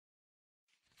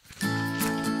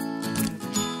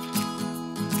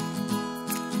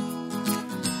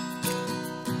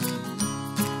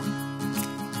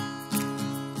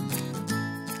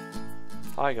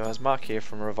Hi guys, Mark here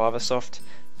from Reviversoft.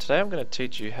 Today I'm going to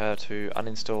teach you how to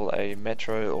uninstall a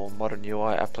Metro or Modern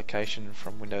UI application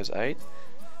from Windows 8.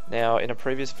 Now in a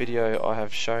previous video I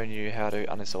have shown you how to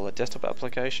uninstall a desktop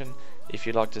application. If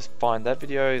you'd like to find that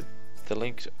video, the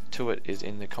link to it is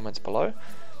in the comments below.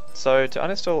 So to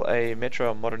uninstall a Metro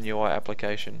or Modern UI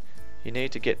application, you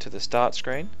need to get to the start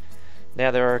screen. Now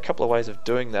there are a couple of ways of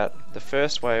doing that. The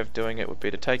first way of doing it would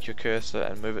be to take your cursor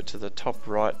and move it to the top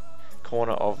right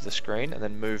corner of the screen and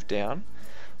then move down,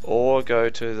 or go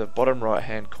to the bottom right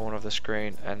hand corner of the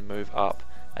screen and move up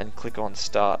and click on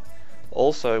start.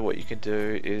 Also what you can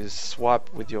do is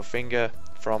swipe with your finger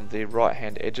from the right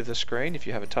hand edge of the screen if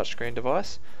you have a touchscreen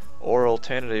device, or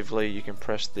alternatively you can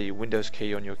press the Windows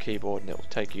key on your keyboard and it will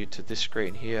take you to this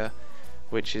screen here,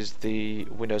 which is the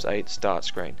Windows 8 start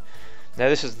screen. Now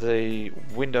this is the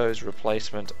Windows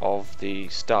replacement of the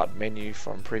start menu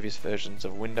from previous versions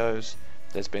of Windows.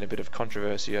 There's been a bit of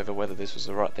controversy over whether this was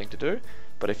the right thing to do,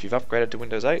 but if you've upgraded to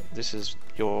Windows 8, this is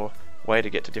your way to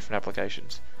get to different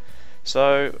applications.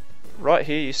 So right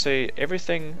here you see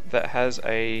everything that has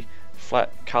a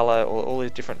flat color, or all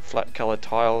these different flat color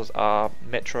tiles are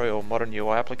Metro or Modern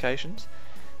UI applications,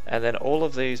 and then all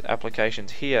of these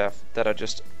applications here that are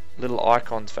just little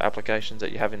icons for applications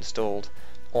that you have installed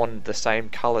on the same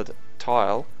colored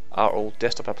tile are all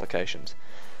desktop applications.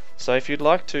 So if you'd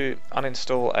like to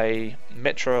uninstall a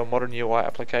Metro or Modern UI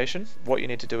application, what you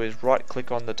need to do is right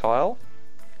click on the tile.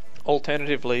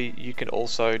 Alternatively, you can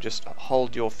also just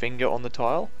hold your finger on the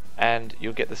tile and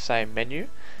you'll get the same menu.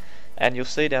 And you'll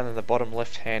see down in the bottom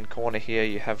left hand corner here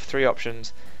you have three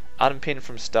options. Unpin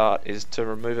from start is to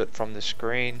remove it from the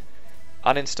screen.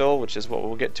 Uninstall, which is what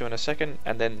we'll get to in a second,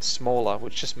 and then smaller,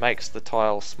 which just makes the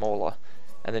tile smaller.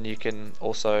 And then you can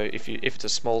also, if it's a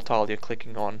small tile you're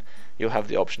clicking on, you'll have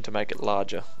the option to make it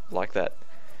larger, like that.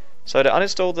 So to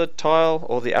uninstall the tile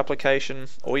or the application,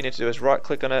 all you need to do is right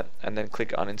click on it and then click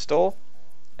uninstall,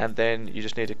 and then you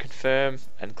just need to confirm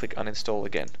and click uninstall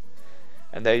again.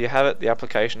 And there you have it, the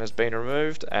application has been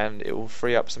removed, and it will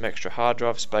free up some extra hard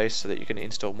drive space so that you can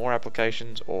install more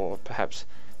applications or perhaps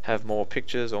have more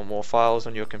pictures or more files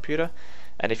on your computer.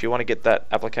 And if you want to get that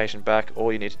application back,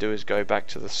 all you need to do is go back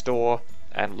to the store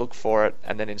and look for it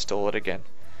and then install it again.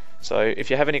 So if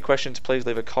you have any questions, please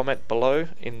leave a comment below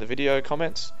in the video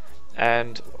comments,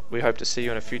 and we hope to see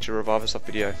you in a future Reviversoft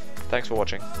video. Thanks for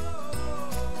watching.